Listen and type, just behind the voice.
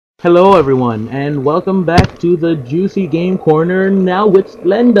Hello everyone, and welcome back to the Juicy Game Corner, now with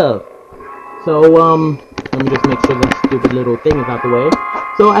Splenda. So, let me just make sure that stupid little thing is out the way.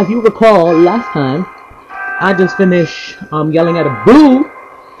 So, as you recall, last time, I just finished, yelling at a boo,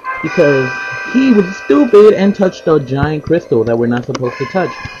 because he was stupid and touched a giant crystal that we're not supposed to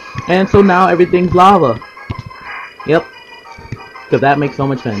touch. And so now everything's lava. Yep. Because that makes so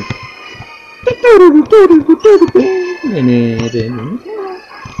much sense.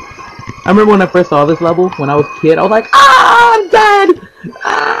 I remember when I first saw this level, when I was a kid, I was like, ah, I'm dead!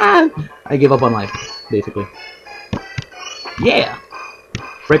 Ah! I gave up on life, basically. Yeah!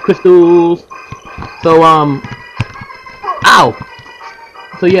 Red crystals! So, ow!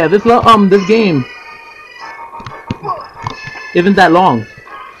 So yeah, this game isn't that long.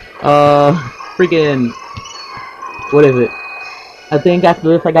 Freaking, what is it? I think after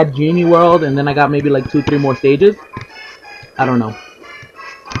this I got Genie World, and then I got maybe like 2-3 more stages. I don't know.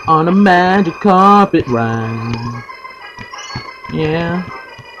 On a magic carpet ride. Yeah.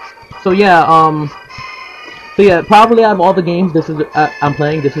 So yeah, probably out of all the games I'm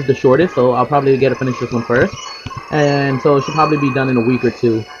playing, this is the shortest, so I'll probably get to finish this one first. And so it should probably be done in a week or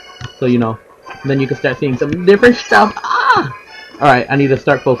two. So, you know, then you can start seeing some different stuff. Ah! Alright, I need to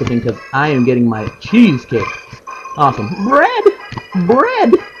start focusing because I am getting my cheesecake. Awesome. Bread!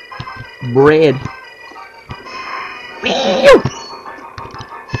 Bread! Bread.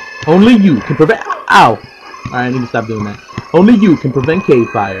 Only you can prevent. Ow! Alright, I need to stop doing that. Only you can prevent cave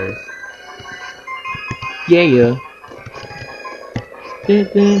fires. Yeah.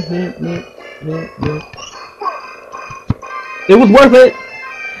 It was worth it!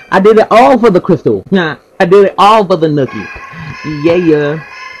 I did it all for the crystal. Nah, I did it all for the nookie. Yeah.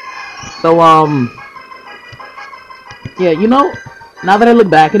 So, yeah, you know, now that I look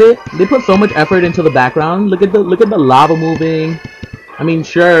back at it, they put so much effort into the background. Look at the lava moving. I mean,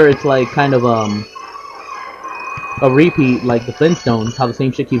 sure, it's like kind of a repeat, like the Flintstones, how the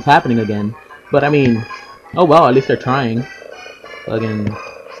same shit keeps happening again. But I mean, oh well, at least they're trying. Again,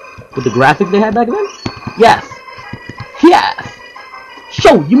 with the graphics they had back then. Yes, yes.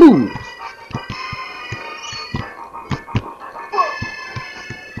 Show your moves.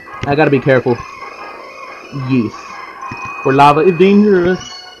 I gotta be careful. Yes, for lava is dangerous.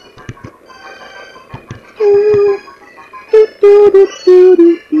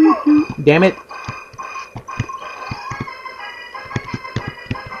 Damn it.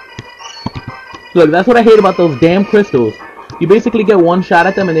 Look, that's what I hate about those damn crystals. You basically get one shot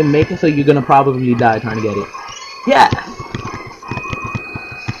at them and they make it so you're gonna probably die trying to get it. Yes!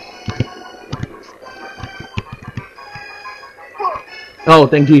 Oh,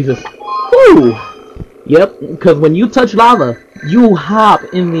 thank Jesus. Woo! Yep, because when you touch lava, you hop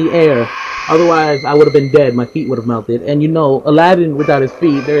in the air. Otherwise, I would have been dead. My feet would have melted. And you know, Aladdin without his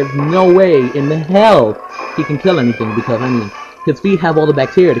feet, there is no way in the hell he can kill anything. Because, I mean, his feet have all the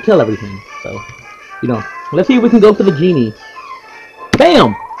bacteria to kill everything. So, you know. Let's see if we can go for the genie.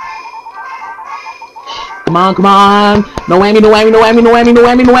 Bam! Come on, come on! No whammy, no whammy, no whammy, no whammy, no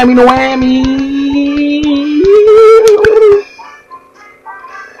whammy, no whammy, no whammy!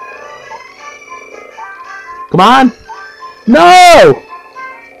 Come on! No!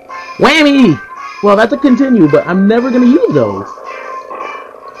 Whammy! Well, that's a continue, but I'm never gonna use those.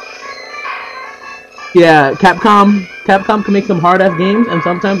 Yeah, Capcom can make some hard-ass games, and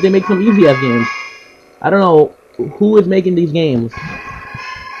sometimes they make some easy-ass games. I don't know who is making these games.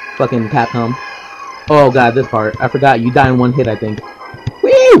 Fucking Capcom. Oh god, this part. I forgot, you die in one hit, I think.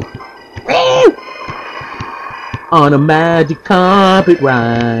 Woo! Woo! On a magic carpet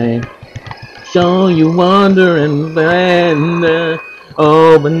ride. Show you wonder and splendor.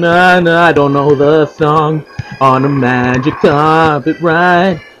 Oh, banana, I don't know the song. On a magic carpet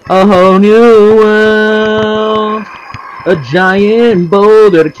ride, a whole new world. A giant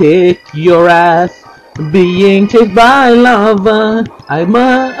boulder to kick your ass. Being chased by lava, I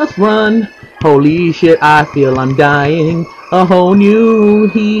must run. Holy shit, I feel I'm dying. A whole new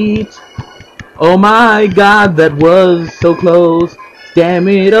heat. Oh my god, that was so close. Damn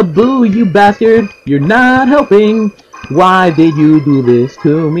it, a boo, you bastard. You're not helping. Why did you do this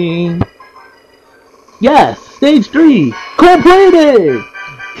to me? Yes! Stage 3! Completed!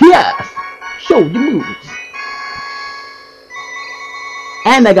 Yes! Show your moves!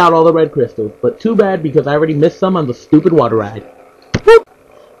 And I got all the red crystals, but too bad because I already missed some on the stupid water ride. Boop!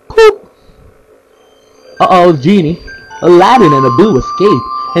 Boop! Uh-oh, it's Genie. Aladdin and Abu escape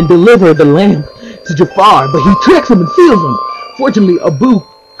and deliver the lamp to Jafar, but he tricks him and seals him. Fortunately, Abu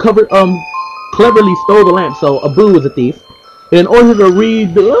cleverly stole the lamp, so Abu is a thief. in order to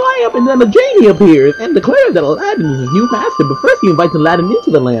read the lamp, and then a genie appears and declares that Aladdin is his new master, but first he invites Aladdin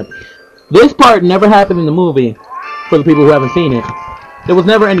into the lamp. This part never happened in the movie, for the people who haven't seen it. There was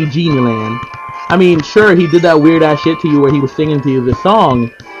never any genie land. I mean, sure, he did that weird ass shit to you where he was singing to you this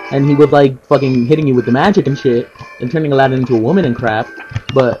song, and he was like fucking hitting you with the magic and shit, and turning Aladdin into a woman and crap,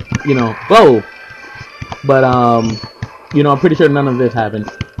 but, you know, whoa. But, you know, I'm pretty sure none of this happened.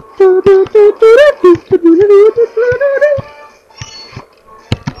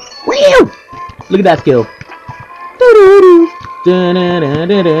 Look at that skill.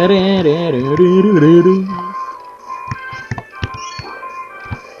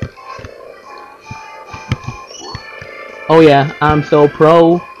 Oh yeah, I'm so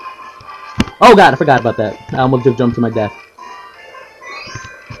pro. Oh god, I forgot about that. I almost just jumped to my death.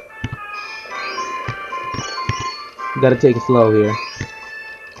 Gotta take it slow here.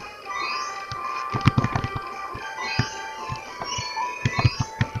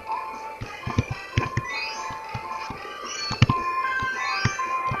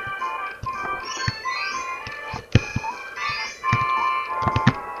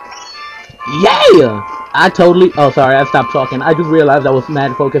 Yeah! I totally... Oh, sorry, I stopped talking. I just realized I was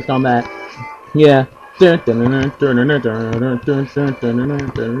mad focused on that. Yeah. Look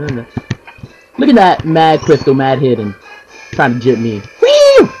at that mad crystal, mad hidden. Trying to jip me.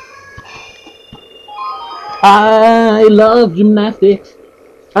 Woo! I love gymnastics.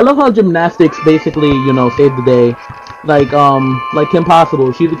 I love how gymnastics basically, you know, saved the day. Like Kim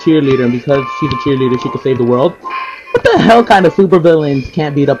Possible, she's a cheerleader, and because she's a cheerleader, she could save the world. What the hell kind of supervillains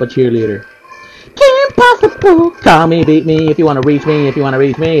can't beat up a cheerleader? Kim Possible, call me, beat me, if you wanna reach me, if you wanna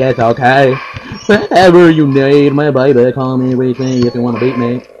reach me, it's okay. Whatever you need, my baby, call me, reach me, if you wanna beat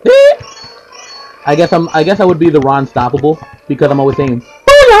me. I guess I would be the Ron Stoppable, because I'm always saying,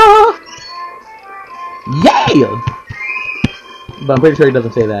 booyah! Yeah! But I'm pretty sure he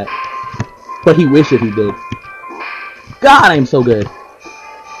doesn't say that. But he wishes he did. God, I'm so good.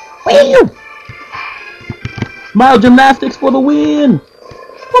 Woo! Smile gymnastics for the win!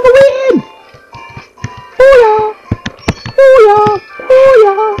 For the win! Booyah! Booyah!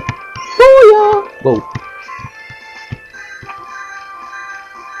 Booyah! Booyah! Whoa.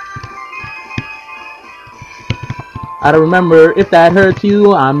 I don't remember if that hurts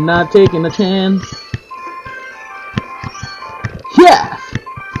you, I'm not taking a chance. Yes!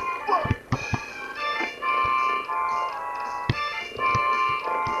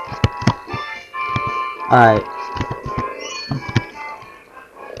 Alright.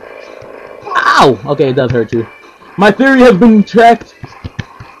 Ow! Okay, it does hurt you. My theory has been checked.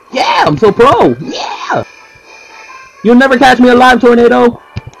 Yeah, I'm so pro! Yeah! You'll never catch me alive, tornado!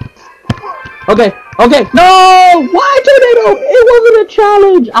 Okay, okay, no! Why tornado? It wasn't a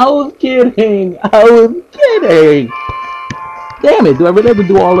challenge! I was kidding! I was kidding! Damn it, do I really have to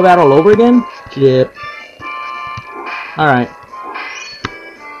do all of that all over again? Shit. Alright.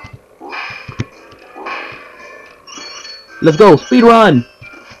 Let's go, speed run!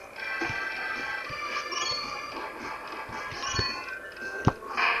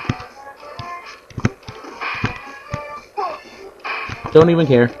 Don't even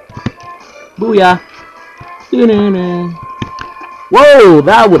care. Booyah! Whoa,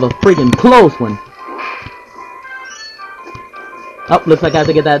 that was a freaking close one. Oh, looks like I have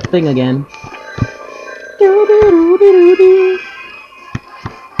to get that thing again.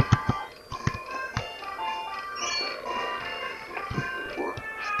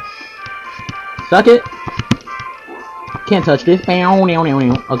 Suck it. Can't touch this.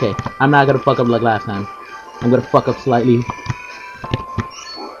 Okay, I'm not gonna fuck up like last time. I'm gonna fuck up slightly.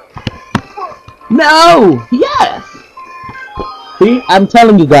 No! Yes! See, I'm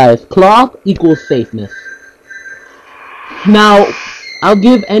telling you guys, cloth equals safeness. Now, I'll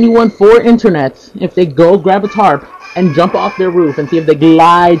give anyone 4 internets if they go grab a tarp and jump off their roof and see if they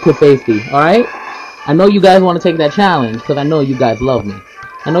glide to safety, alright? I know you guys want to take that challenge, because I know you guys love me.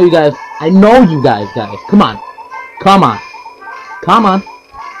 I know you guys, guys. Come on. Come on. Come on.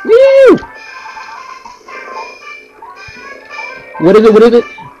 Woo! What is it? What is it?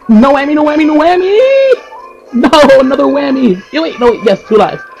 No whammy, no whammy, no whammy! No, another whammy! Yeah, wait, no, yes, 2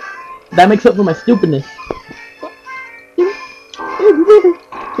 lives. That makes up for my stupidness.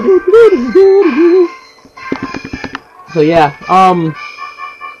 So yeah,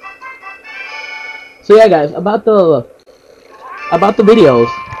 guys, about the videos.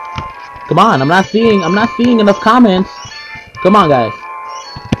 Come on, I'm not seeing enough comments. Come on, guys.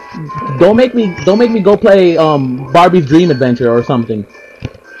 Don't make me go play Barbie's Dream Adventure or something.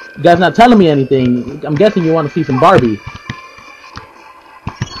 You guys not telling me anything. I'm guessing you want to see some Barbie.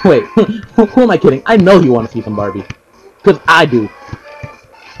 Wait, who am I kidding? I know you want to see some Barbie. Because I do.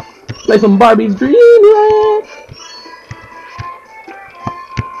 Play some Barbie's Dreamland.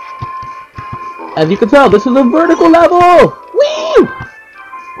 As you can tell, this is a vertical level. Woo!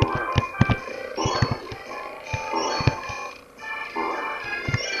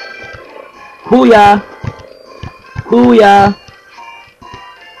 Booyah! Booyah!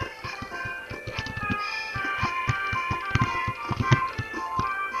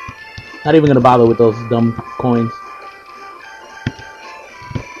 Not even gonna bother with those dumb coins.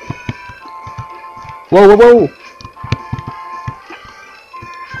 Whoa, whoa, whoa!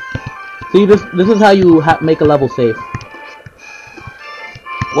 See, this is how you make a level safe.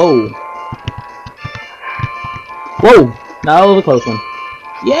 Whoa! Whoa! That was a close one.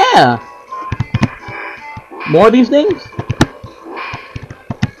 Yeah! More of these things?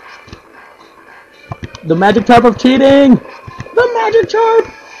 The magic charp of cheating! The magic charp!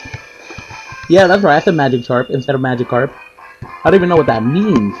 Yeah, that's right, I said magic charp instead of magic carp. I don't even know what that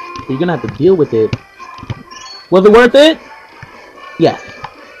means. So you're gonna have to deal with it. Was it worth it? Yes.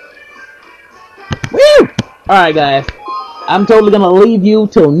 Woo! Alright guys. I'm totally gonna leave you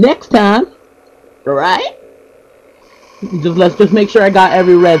till next time. Alright? Let's just make sure I got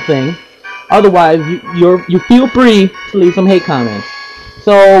every red thing. Otherwise, you feel free to leave some hate comments.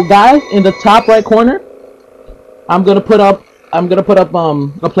 So, guys, in the top right corner, I'm gonna put up a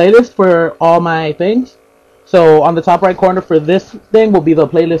playlist for all my things. So, on the top right corner for this thing will be the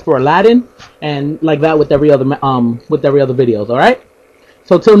playlist for Aladdin, and like that with every other videos. All right.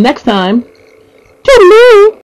 So, till next time, toodaloo.